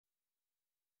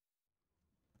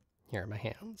here in my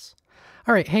hands.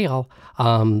 All right, hey y'all.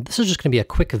 This is just going to be a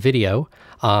quick video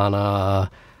on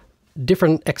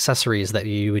different accessories that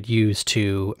you would use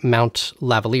to mount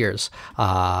lavaliers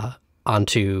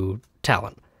onto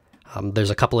Talon. There's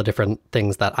a couple of different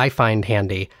things that I find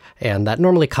handy and that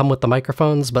normally come with the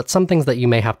microphones, but some things that you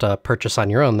may have to purchase on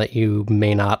your own that you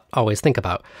may not always think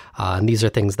about. And these are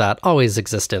things that always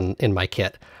exist in my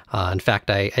kit. In fact,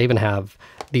 I even have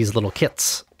these little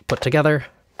kits put together,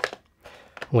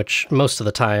 which most of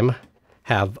the time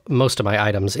have most of my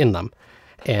items in them.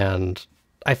 And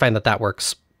I find that that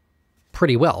works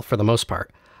pretty well for the most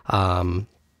part.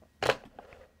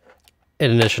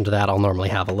 In addition to that, I'll normally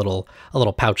have a little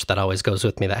pouch that always goes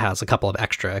with me that has a couple of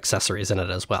extra accessories in it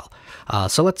as well.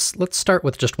 So let's start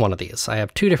with just one of these. I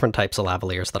have two different types of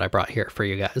lavaliers that I brought here for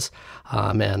you guys,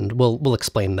 and we'll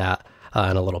explain that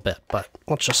in a little bit. But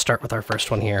let's just start with our first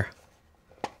one here.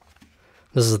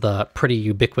 This is the pretty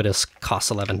ubiquitous COS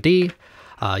 11D.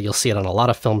 You'll see it on a lot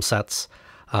of film sets.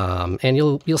 And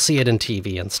you'll see it in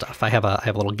TV and stuff. I have a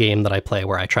little game that I play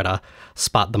where I try to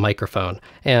spot the microphone,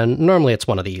 and normally it's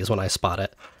one of these when I spot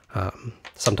it.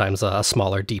 Sometimes a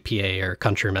smaller DPA or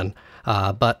Countryman,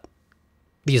 but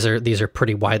these are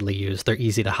pretty widely used. They're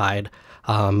easy to hide,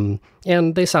 and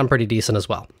they sound pretty decent as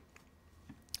well.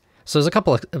 So there's a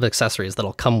couple of accessories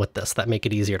that'll come with this that make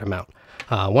it easier to mount.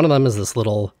 One of them is this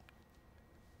little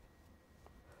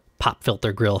pop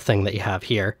filter grill thing that you have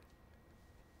here.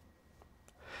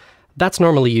 That's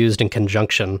normally used in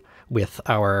conjunction with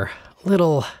our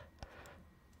little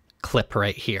clip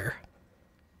right here.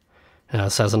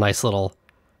 This has a nice little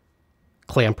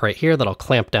clamp right here that'll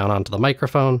clamp down onto the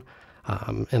microphone,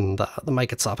 and the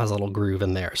mic itself has a little groove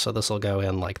in there, so this will go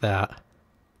in like that.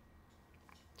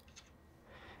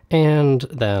 And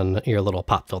then your little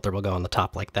pop filter will go on the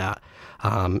top like that.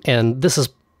 And this is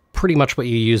pretty much what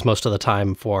you use most of the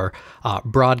time for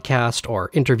broadcast or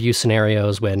interview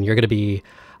scenarios when you're going to be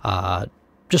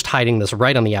just hiding this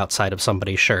right on the outside of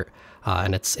somebody's shirt,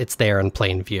 and it's there in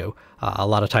plain view. A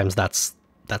lot of times that's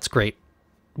great,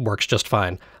 works just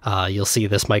fine. You'll see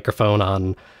this microphone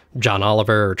on John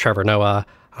Oliver or Trevor Noah.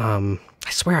 I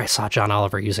swear I saw John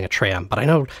Oliver using a tram, but I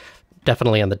know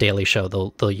definitely on the Daily Show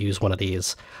they'll use one of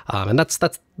these, and that's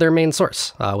their main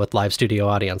source with live studio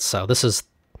audience. So this is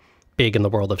big in the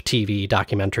world of TV,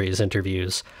 documentaries,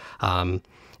 interviews,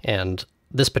 and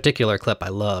this particular clip I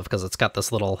love because it's got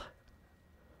this little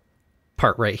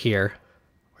part right here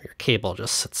where your cable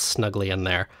just sits snugly in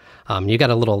there. You got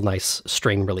a little nice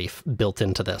string relief built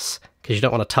into this because you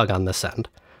don't want to tug on this end.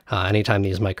 Anytime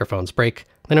these microphones break,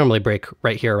 they normally break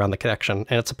right here around the connection,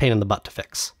 and it's a pain in the butt to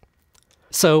fix.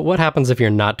 So what happens if you're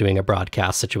not doing a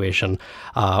broadcast situation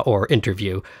or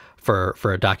interview for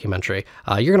a documentary?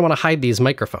 You're going to want to hide these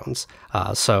microphones.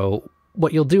 So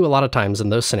what you'll do a lot of times in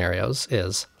those scenarios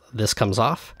is this comes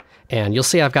off, and you'll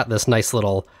see I've got this nice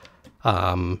little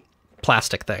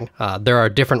plastic thing. There are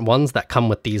different ones that come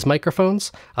with these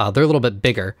microphones. They're a little bit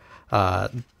bigger.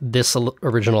 This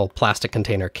original plastic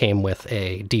container came with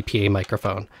a DPA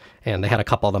microphone, and they had a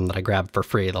couple of them that I grabbed for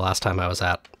free the last time I was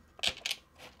at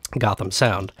Gotham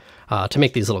Sound to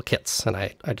make these little kits, and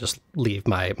I just leave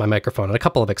my microphone and a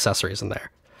couple of accessories in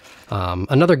there.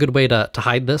 Another good way to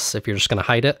hide this, if you're just going to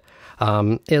hide it,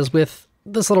 is with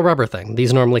this little rubber thing.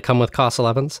 These normally come with COS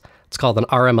 11s. It's called an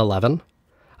RM11,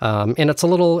 and it's a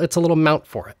little mount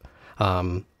for it.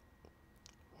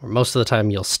 Most of the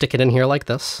time you'll stick it in here like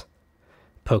this,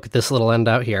 poke this little end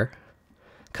out here,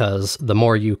 because the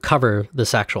more you cover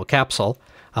this actual capsule,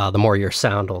 the more your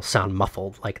sound will sound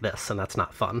muffled like this, and that's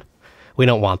not fun. We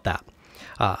don't want that.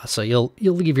 So you'll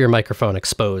leave your microphone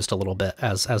exposed a little bit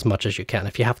as much as you can.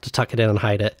 If you have to tuck it in and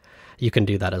hide it, you can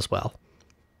do that as well.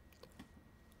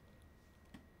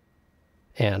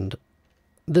 And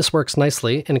this works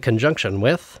nicely in conjunction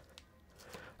with,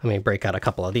 let me break out a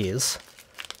couple of these.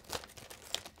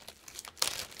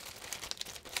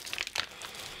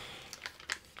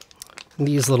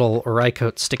 These little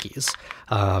Rycoat stickies.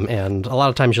 And a lot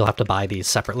of times you'll have to buy these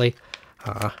separately.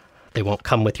 They won't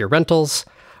come with your rentals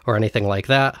or anything like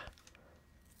that.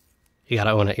 You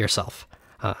gotta own it yourself.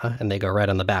 And they go right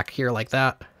on the back here like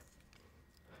that.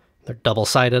 They're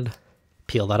double-sided.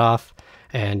 Peel that off,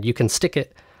 and you can stick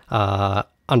it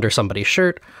under somebody's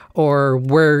shirt, or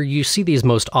where you see these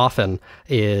most often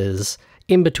is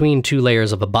in between two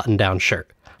layers of a button-down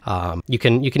shirt. You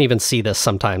can even see this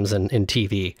sometimes in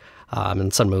TV,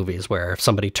 in some movies, where if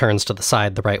somebody turns to the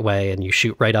side the right way and you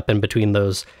shoot right up in between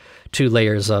those two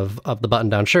layers of the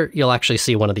button-down shirt, you'll actually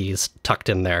see one of these tucked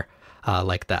in there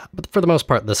like that. But for the most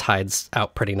part, this hides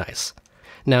out pretty nice.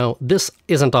 Now, this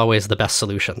isn't always the best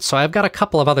solution, so I've got a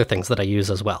couple of other things that I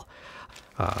use as well.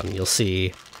 You'll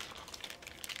see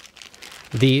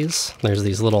There's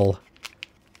these little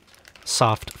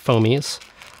soft foamies,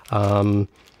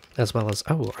 as well as,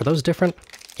 oh, are those different?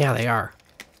 Yeah, they are.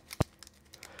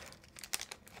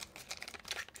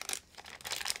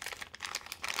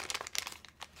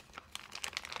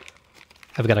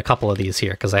 I've got a couple of these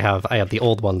here because I have the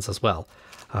old ones as well.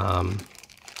 And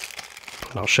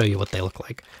I'll show you what they look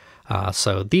like.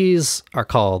 So these are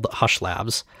called Hush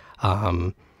Labs.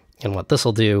 And what this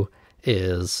will do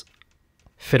is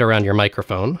fit around your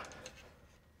microphone.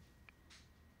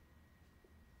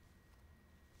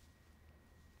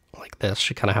 Like this.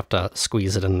 You kind of have to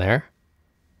squeeze it in there.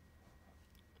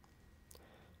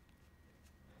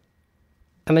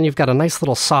 And then you've got a nice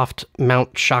little soft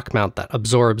mount, shock mount that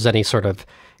absorbs any sort of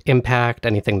impact,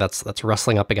 anything that's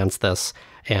rustling up against this.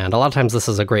 And a lot of times this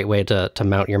is a great way to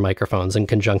mount your microphones in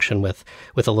conjunction with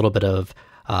a little bit of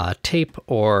tape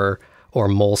or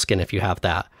moleskin if you have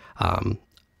that.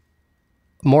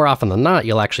 More often than not,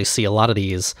 you'll actually see a lot of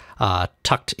these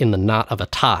tucked in the knot of a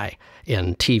tie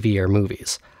in TV or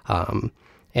movies.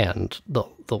 And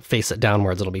they'll face it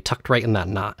downwards. It'll be tucked right in that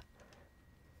knot.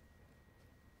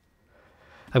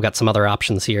 I've got some other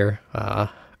options here.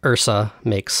 Ursa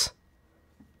makes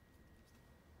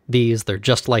these. They're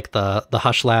just like the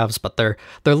Hush Labs, but they're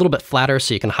a little bit flatter,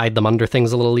 so you can hide them under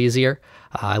things a little easier.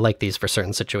 I like these for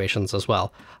certain situations as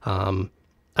well. I'm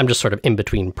just sort of in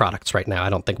between products right now. I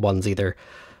don't think one's either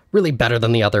really better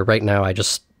than the other right now.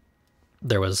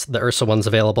 There was the Ursa ones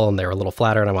available, and they were a little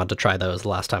flatter, and I wanted to try those the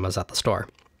last time I was at the store.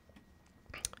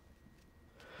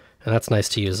 And that's nice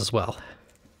to use as well.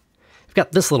 I've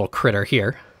got this little critter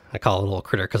here. I call it a little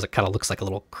critter because it kind of looks like a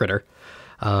little critter.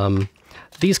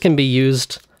 These can be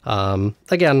used,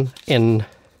 again, in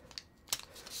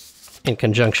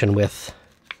conjunction with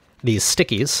these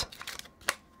stickies.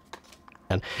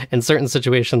 And in certain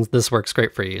situations, this works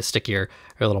great for you. You stick your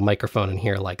little microphone in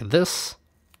here like this.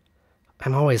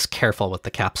 I'm always careful with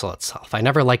the capsule itself. I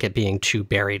never like it being too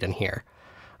buried in here.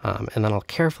 And then I'll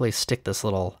carefully stick this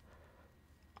little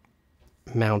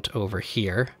mount over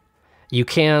here. You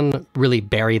can really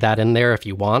bury that in there if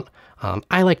you want.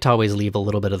 I like to always leave a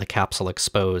little bit of the capsule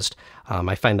exposed.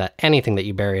 I find that anything that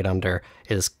you bury it under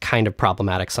is kind of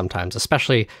problematic sometimes,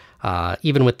 especially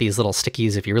even with these little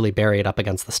stickies. If you really bury it up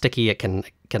against the sticky, it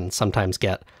can sometimes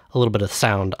get a little bit of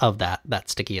sound of that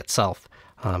sticky itself.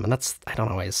 And that's, I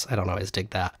don't always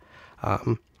dig that.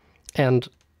 And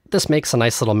this makes a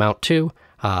nice little mount too.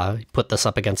 Put this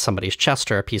up against somebody's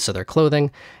chest or a piece of their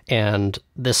clothing, and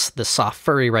this soft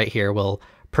furry right here will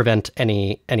prevent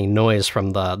any noise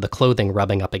from the clothing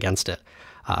rubbing up against it,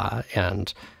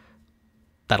 and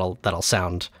that'll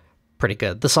sound pretty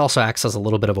good. This also acts as a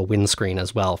little bit of a windscreen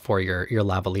as well for your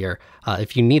lavalier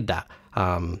if you need that.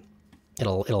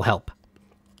 It'll help.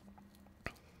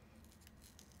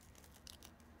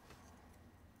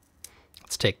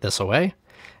 Let's take this away,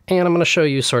 and I'm going to show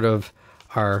you sort of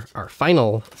our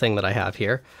final thing that I have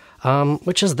here,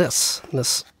 which is this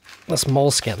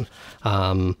moleskin.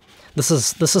 This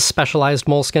is specialized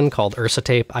moleskin called Ursa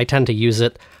tape. I tend to use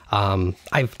it.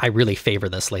 I really favor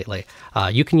this lately.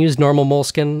 You can use normal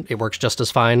moleskin. It works just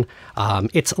as fine.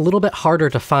 It's a little bit harder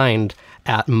to find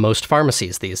at most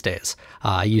pharmacies these days.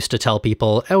 I used to tell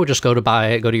people, oh, just go to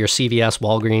your CVS,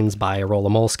 Walgreens, buy a roll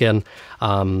of moleskin.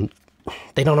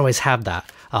 They don't always have that.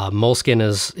 Moleskin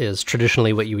is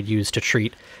traditionally what you would use to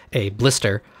treat a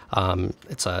blister.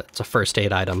 It's a first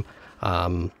aid item.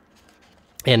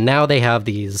 And now they have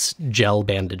these gel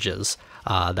bandages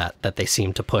that they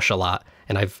seem to push a lot.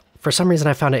 And for some reason,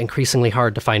 I found it increasingly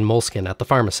hard to find moleskin at the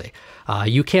pharmacy.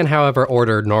 You can, however,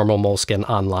 order normal moleskin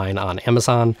online on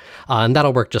Amazon, and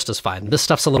that'll work just as fine. This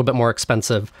stuff's a little bit more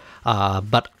expensive,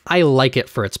 but I like it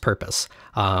for its purpose.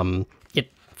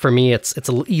 For me, it's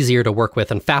a little easier to work with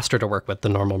and faster to work with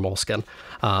than normal moleskin.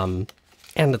 And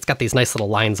it's got these nice little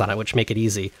lines on it, which make it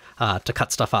easy to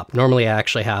cut stuff up. Normally, I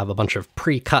actually have a bunch of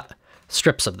pre-cut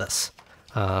strips of this.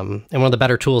 And one of the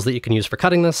better tools that you can use for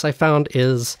cutting this, I found,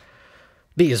 is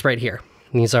these right here.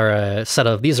 These are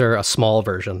a small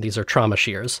version. These are trauma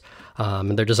shears.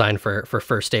 And they're designed for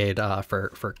first aid,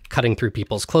 for cutting through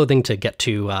people's clothing to get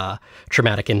to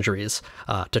traumatic injuries,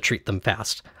 to treat them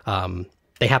fast.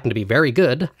 They happen to be very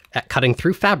good at cutting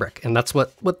through fabric, and that's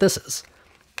what this is.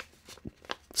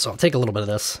 So I'll take a little bit of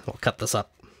this. We'll cut this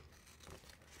up.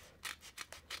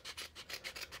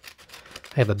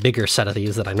 I have a bigger set of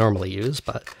these that I normally use,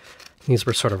 but these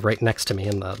were sort of right next to me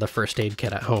in the first aid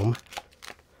kit at home.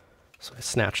 So I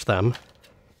snatched them.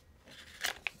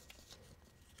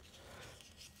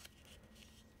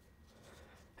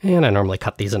 And I normally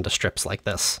cut these into strips like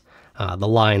this. The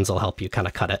lines will help you kind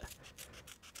of cut it.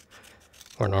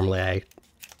 Or normally I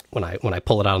when I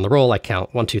pull it out on the roll, I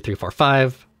count 1, 2, 3, 4,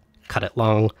 5, cut it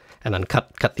long, and then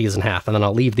cut these in half. And then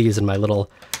I'll leave these in my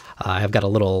little, I've got a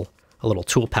little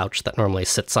tool pouch that normally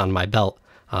sits on my belt.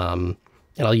 And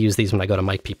I'll use these when I go to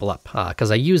mic people up,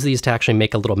 because I use these to actually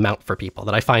make a little mount for people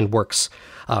that I find works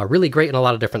really great in a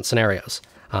lot of different scenarios.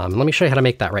 Let me show you how to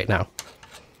make that right now.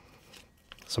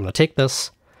 So I'm going to take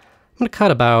this, I'm going to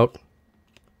cut about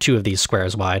 2 of these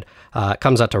squares wide. It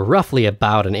comes out to roughly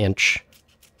about 1 inch.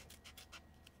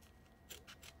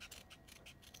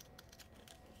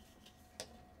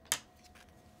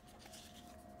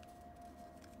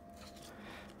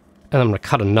 And I'm going to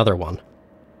cut another one.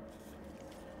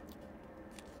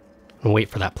 And wait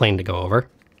for that plane to go over.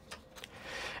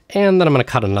 And then I'm going to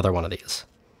cut another one of these.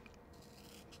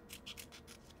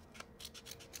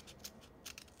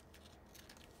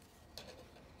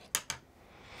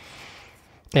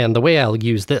 And the way I'll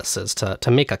use this is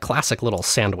to make a classic little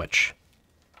sandwich,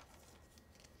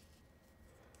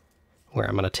 where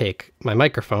I'm going to take my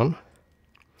microphone,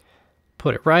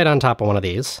 put it right on top of one of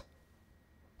these.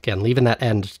 Again, leaving that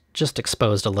end just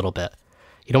exposed a little bit.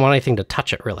 You don't want anything to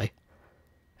touch it, really.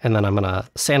 And then I'm going to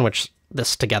sandwich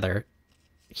this together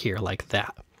here like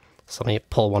that. So let me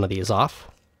pull one of these off.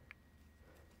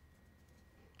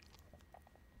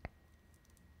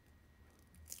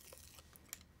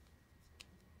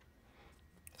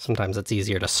 Sometimes it's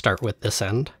easier to start with this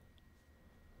end.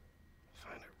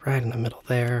 Find it right in the middle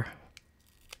there.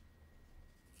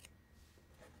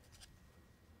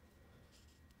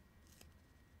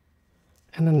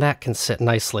 And then that can sit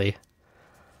nicely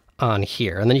on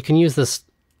here. And then you can use this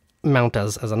mount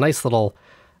as a nice little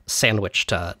sandwich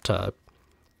to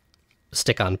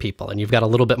stick on people. And you've got a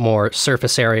little bit more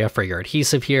surface area for your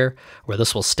adhesive here, where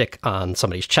this will stick on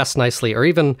somebody's chest nicely, or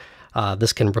even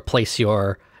this can replace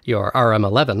your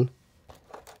RM11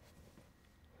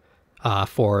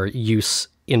 for use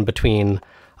in between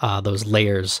those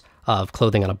layers of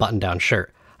clothing on a button-down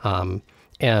shirt.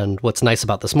 And what's nice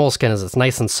about this moleskin is it's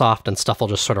nice and soft, and stuff will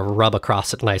just sort of rub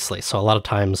across it nicely. So a lot of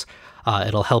times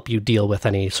it'll help you deal with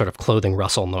any sort of clothing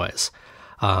rustle noise.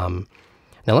 Now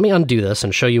let me undo this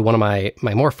and show you one of my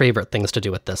more favorite things to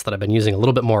do with this that I've been using a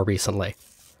little bit more recently.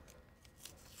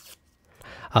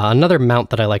 Another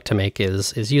mount that I like to make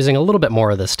is using a little bit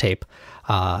more of this tape,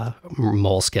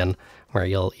 moleskin, where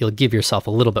you'll give yourself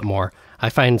a little bit more. I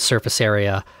find surface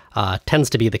area tends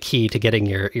to be the key to getting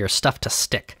your stuff to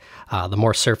stick. The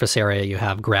more surface area you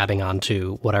have grabbing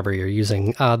onto whatever you're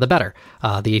using, the better.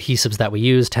 The adhesives that we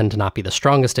use tend to not be the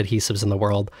strongest adhesives in the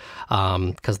world,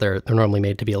 because they're normally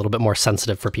made to be a little bit more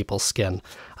sensitive for people's skin.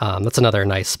 That's another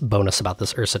nice bonus about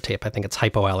this Ursa tape. I think it's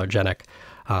hypoallergenic,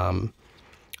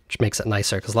 which makes it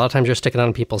nicer, because a lot of times you're sticking it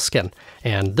on people's skin.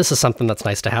 And this is something that's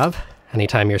nice to have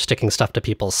anytime you're sticking stuff to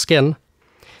people's skin,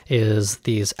 is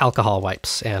these alcohol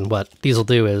wipes. And what these will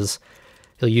do is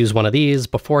you'll use one of these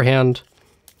beforehand,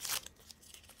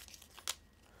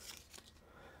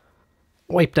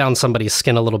 wipe down somebody's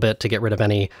skin a little bit to get rid of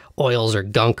any oils or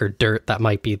gunk or dirt that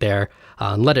might be there,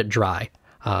 and let it dry.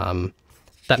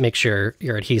 That makes your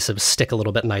adhesives stick a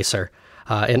little bit nicer.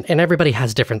 And everybody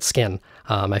has different skin.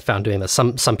 I found doing this.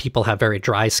 Some people have very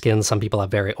dry skin. Some people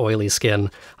have very oily skin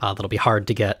that'll be hard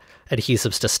to get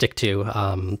adhesives to stick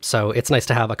to. So it's nice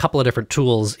to have a couple of different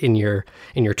tools in your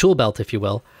tool belt, if you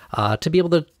will, to be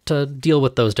able to deal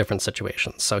with those different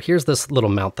situations. So here's this little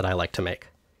mount that I like to make.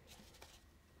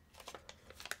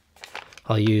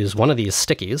 I'll use one of these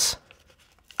stickies.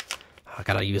 I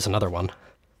gotta use another one.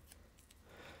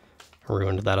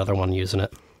 Ruined that other one using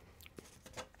it.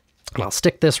 And I'll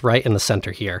stick this right in the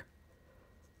center here.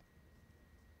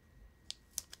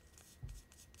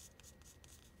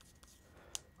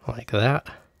 Like that.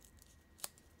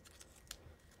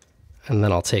 And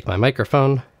then I'll take my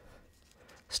microphone,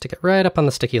 stick it right up on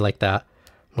the sticky like that,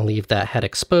 and leave that head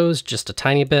exposed just a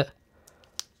tiny bit.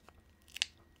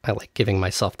 I like giving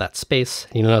myself that space.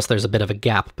 You notice there's a bit of a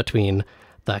gap between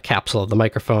the capsule of the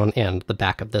microphone and the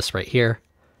back of this right here.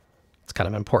 It's kind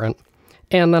of important.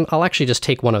 And then I'll actually just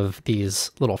take one of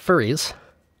these little furries,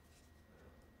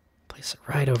 place it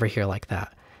right over here like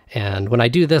that. And when I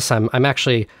do this, I'm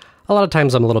actually, a lot of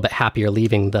times I'm a little bit happier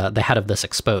leaving the head of this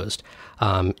exposed.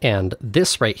 And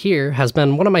this right here has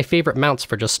been one of my favorite mounts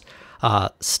for just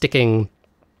sticking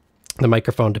the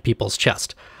microphone to people's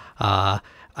chest.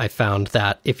 I found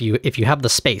that if you have the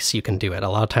space, you can do it. A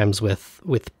lot of times with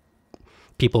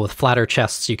people with flatter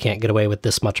chests, you can't get away with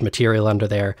this much material under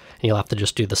there, and you'll have to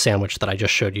just do the sandwich that I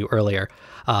just showed you earlier.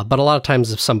 But a lot of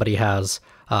times if somebody has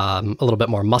a little bit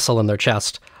more muscle in their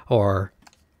chest or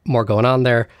more going on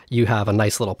there, you have a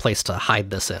nice little place to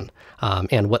hide this in.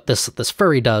 And what this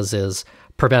furry does is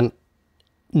prevent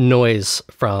noise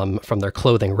from their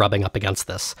clothing rubbing up against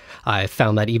this. I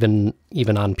found that even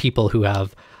on people who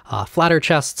have flatter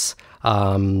chests,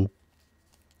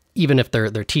 even if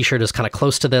their t-shirt is kind of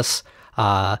close to this,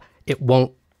 it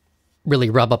won't really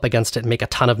rub up against it and make a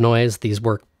ton of noise. These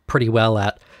work pretty well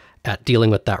at dealing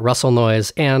with that rustle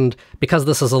noise. And because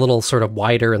this is a little sort of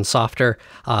wider and softer,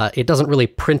 it doesn't really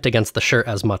print against the shirt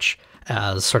as much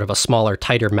as sort of a smaller,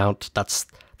 tighter mount that's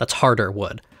harder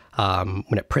would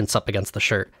when it prints up against the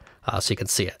shirt, so you can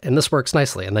see it. And this works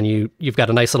nicely. And then you've got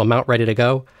a nice little mount ready to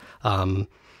go.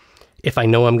 If I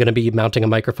know I'm going to be mounting a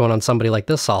microphone on somebody like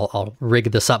this, I'll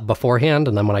rig this up beforehand,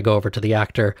 and then when I go over to the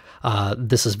actor,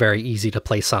 this is very easy to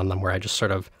place on them, where I just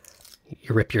sort of,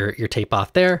 you rip your tape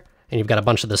off there, and you've got a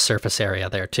bunch of this surface area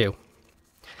there too.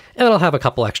 And then I'll have a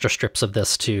couple extra strips of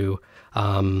this to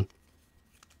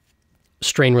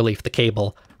strain relief the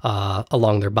cable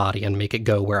along their body and make it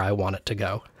go where I want it to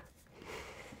go.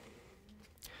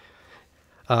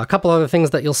 A couple other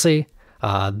things that you'll see.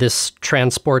 This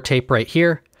transport tape right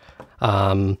here.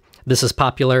 This is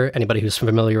popular. Anybody who's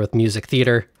familiar with music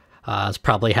theater has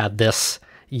probably had this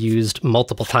used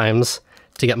multiple times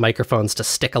to get microphones to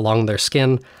stick along their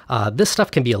skin. This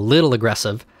stuff can be a little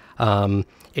aggressive. Again,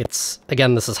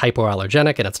 this is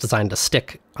hypoallergenic, and it's designed to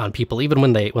stick on people even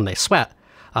when they sweat.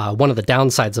 One of the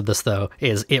downsides of this, though,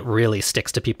 is it really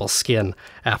sticks to people's skin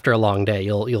after a long day.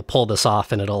 You'll pull this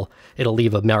off, and it'll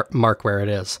leave a mark where it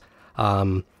is.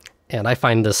 And I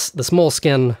find this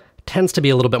moleskin tends to be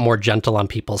a little bit more gentle on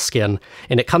people's skin,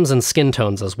 and it comes in skin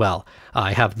tones as well.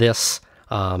 I have this.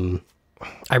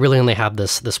 I really only have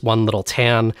this one little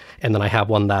tan, and then I have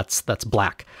one that's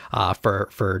black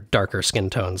for darker skin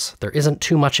tones. There isn't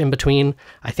too much in between.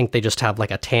 I think they just have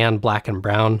like a tan, black, and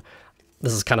brown.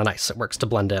 This is kind of nice. It works to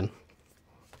blend in.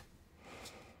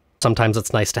 Sometimes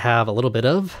it's nice to have a little bit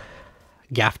of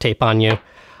gaff tape on you.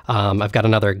 I've got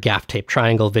another gaff tape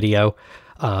triangle video,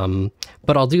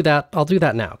 but I'll do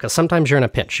that now, because sometimes you're in a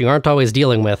pinch. You aren't always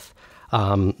dealing with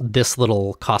this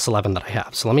little COS 11 that I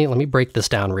have. So let me break this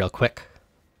down real quick.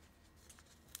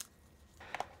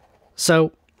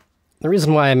 So the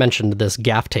reason why I mentioned this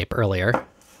gaff tape earlier,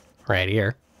 right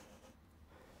here,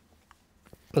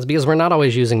 is because we're not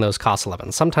always using those COS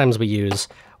 11s. Sometimes we use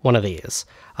one of these,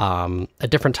 a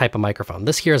different type of microphone.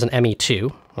 This here is an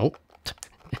ME2. Oh,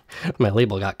 my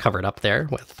label got covered up there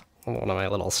with one of my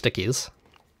little stickies.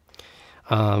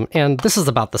 And this is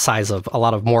about the size of a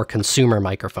lot of more consumer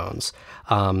microphones.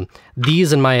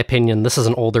 These, in my opinion, this is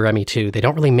an older ME2. They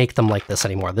don't really make them like this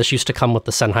anymore. This used to come with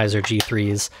the Sennheiser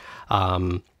G3s.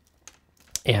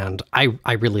 And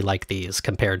I really like these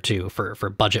compared to for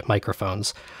budget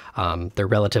microphones. They're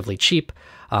relatively cheap,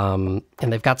 and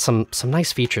they've got some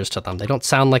nice features to them. They don't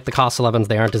sound like the COS 11s.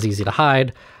 They aren't as easy to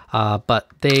hide, but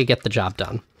they get the job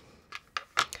done.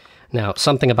 Now,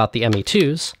 something about the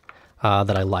ME2s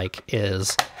that I like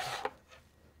is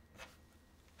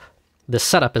this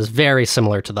setup is very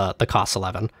similar to the COS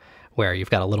 11, where you've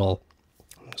got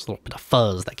there's a little bit of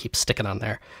fuzz that keeps sticking on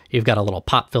there. You've got a little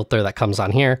pop filter that comes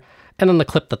on here, and then the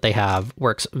clip that they have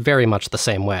works very much the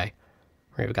same way.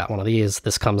 Where you've got one of these,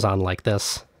 this comes on like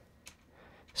this.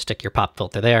 Stick your pop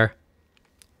filter there.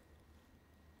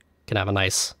 You can have a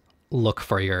nice look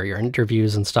for your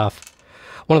interviews and stuff.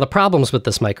 One of the problems with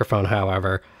this microphone,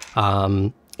 however,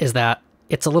 is that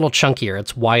it's a little chunkier,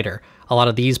 it's wider. A lot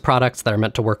of these products that are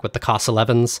meant to work with the COS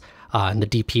 11s and the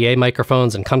DPA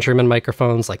microphones and Countryman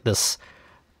microphones, like this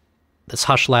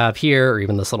Hush Lav here, or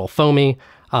even this little foamy,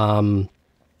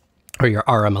 or your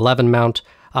RM11 mount,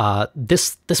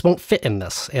 this won't fit in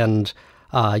this. And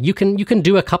you can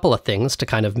do a couple of things to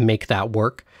kind of make that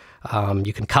work.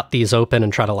 You can cut these open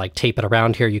and try to like tape it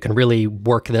around here. You can really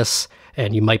work this,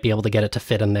 and you might be able to get it to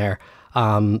fit in there.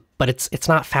 But it's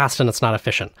not fast and it's not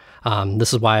efficient.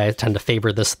 This is why I tend to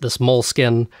favor this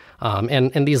moleskin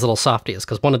and these little softies,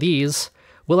 because one of these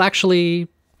will actually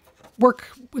work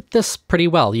with this pretty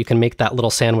well. You can make that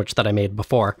little sandwich that I made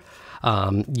before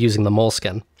using the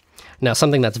moleskin. Now,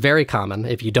 something that's very common,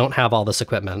 if you don't have all this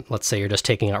equipment, let's say you're just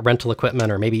taking out rental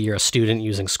equipment, or maybe you're a student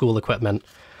using school equipment,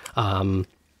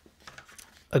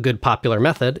 a good popular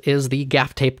method is the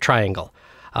gaff tape triangle.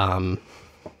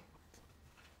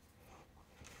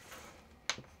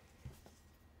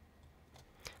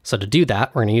 So to do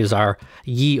that, we're going to use our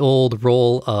ye old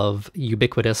roll of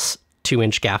ubiquitous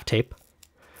 2-inch gaff tape.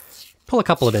 Pull a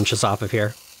couple of inches off of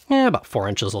here. Yeah, about 4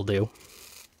 inches will do.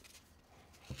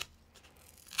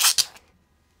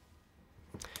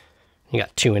 You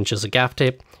got 2 inches of gaff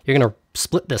tape. You're going to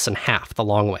split this in half the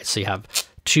long way, so you have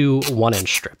 2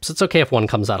 1-inch strips. It's okay if one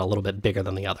comes out a little bit bigger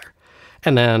than the other.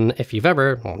 And then if you've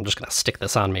ever, well, I'm just going to stick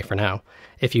this on me for now.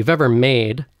 If you've ever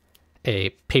made a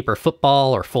paper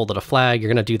football or folded a flag, you're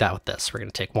going to do that with this. We're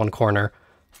going to take one corner,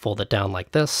 fold it down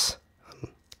like this,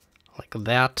 like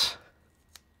that.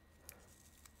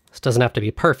 This doesn't have to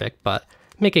be perfect, but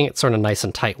making it sort of nice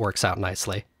and tight works out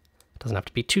nicely. It doesn't have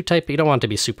to be too tight, but you don't want it to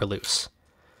be super loose.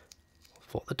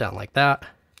 Fold it down like that.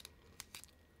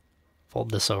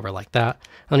 Fold this over like that.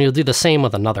 And you'll do the same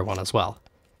with another one as well.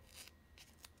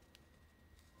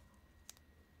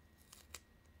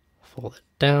 Fold it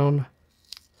down.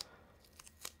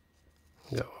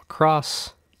 Go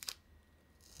across.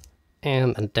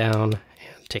 And then down.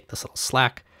 And take this little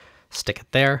slack. Stick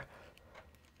it there.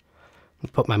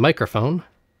 Put my microphone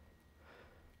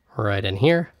right in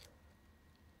here,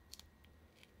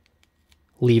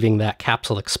 leaving that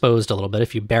capsule exposed a little bit.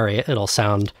 If you bury it, it'll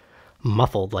sound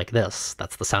muffled like this.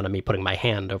 That's the sound of me putting my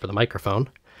hand over the microphone.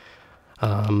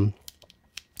 And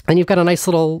you've got a nice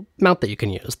little mount that you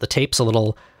can use. The tape's a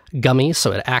little gummy,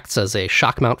 so it acts as a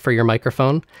shock mount for your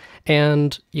microphone,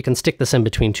 and you can stick this in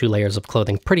between 2 layers of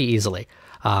clothing pretty easily.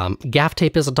 Gaff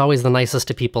tape isn't always the nicest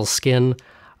to people's skin,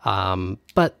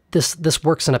 but this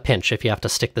works in a pinch if you have to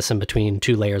stick this in between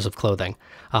 2 layers of clothing.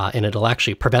 And it'll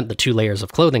actually prevent the 2 layers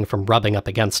of clothing from rubbing up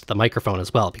against the microphone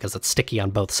as well, because it's sticky on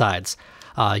both sides.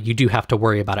 You do have to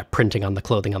worry about it printing on the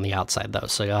clothing on the outside, though,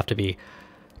 so you'll have to be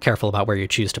careful about where you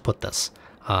choose to put this.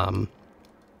 Let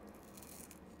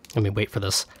me wait for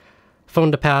this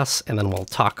phone to pass, and then we'll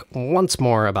talk once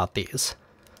more about these.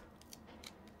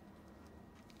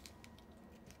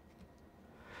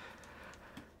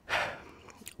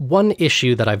 One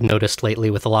issue that I've noticed lately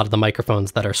with a lot of the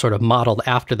microphones that are sort of modeled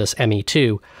after this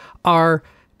ME2 are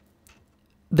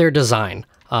their design.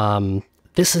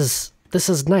 This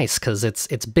is nice because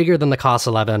it's bigger than the COS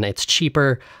 11, it's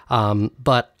cheaper,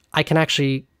 but I can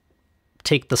actually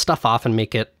take the stuff off and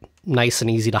make it nice and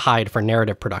easy to hide for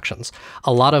narrative productions.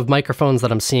 A lot of microphones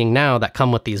that I'm seeing now that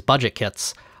come with these budget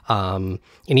kits, and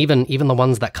even the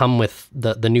ones that come with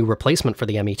the new replacement for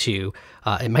the ME2,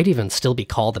 it might even still be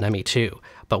called an ME2,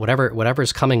 but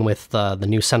whatever's coming with the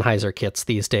new Sennheiser kits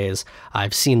these days,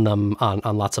 I've seen them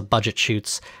on lots of budget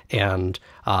shoots and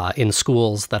in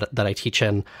schools that I teach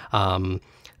in.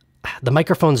 The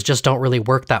microphones just don't really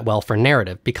work that well for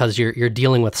narrative because you're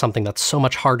dealing with something that's so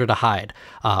much harder to hide.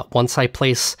 Once I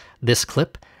place this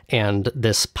clip and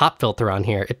this pop filter on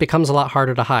here, it becomes a lot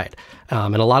harder to hide.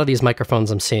 And a lot of these microphones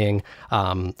I'm seeing,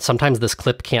 sometimes this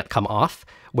clip can't come off,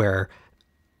 where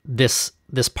this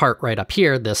part right up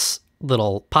here, this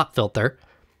little pop filter,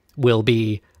 will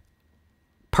be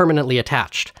permanently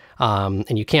attached.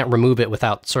 And you can't remove it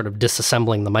without sort of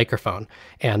disassembling the microphone.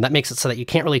 And that makes it so that you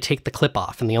can't really take the clip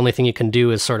off. And the only thing you can do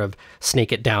is sort of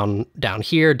snake it down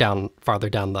here, farther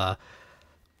down the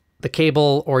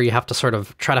cable, or you have to sort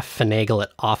of try to finagle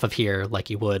it off of here like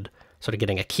you would sort of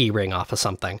getting a key ring off of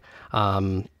something.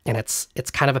 And it's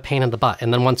kind of a pain in the butt.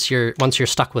 And then once you're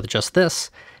stuck with just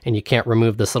this and you can't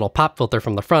remove this little pop filter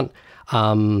from the front,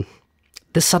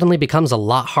 this suddenly becomes a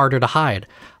lot harder to hide.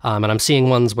 And I'm seeing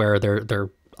ones where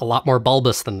they're a lot more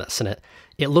bulbous than this, and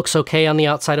it looks okay on the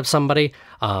outside of somebody.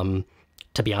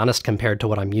 To be honest, compared to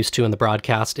what I'm used to in the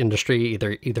broadcast industry,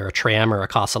 either a Tram or a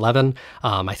COS 11,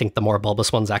 I think the more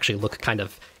bulbous ones actually look kind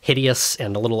of hideous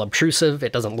and a little obtrusive.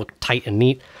 It doesn't look tight and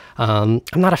neat. I'm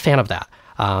not a fan of that.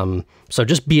 So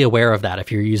just be aware of that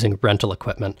if you're using rental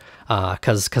equipment,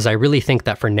 because I really think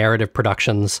that for narrative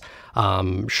productions,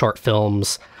 short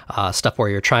films, stuff where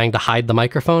you're trying to hide the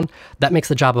microphone, that makes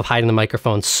the job of hiding the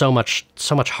microphone so much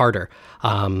harder.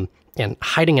 And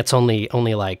hiding it's only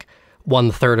like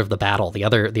 1/3 of the battle. The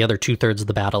other 2/3 of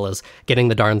the battle is getting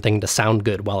the darn thing to sound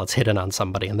good while it's hidden on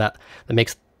somebody, and that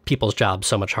makes people's jobs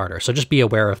so much harder. So just be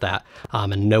aware of that,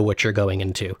 and know what you're going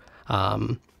into.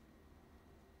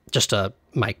 Just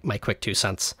my quick 2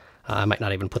 cents. I might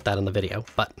not even put that in the video,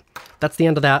 but that's the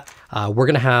end of that. We're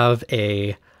gonna have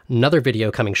another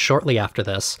video coming shortly after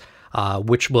this,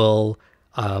 which will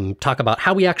talk about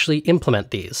how we actually implement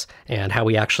these and how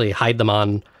we actually hide them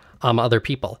on other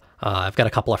people. I've got a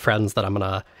couple of friends that I'm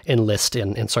gonna enlist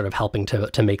in sort of helping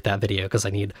to make that video, because I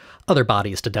need other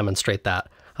bodies to demonstrate that.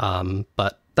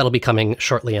 But that'll be coming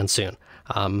shortly and soon.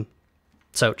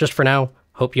 So just for now,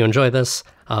 hope you enjoy this.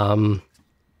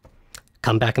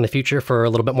 Come back in the future for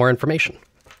a little bit more information.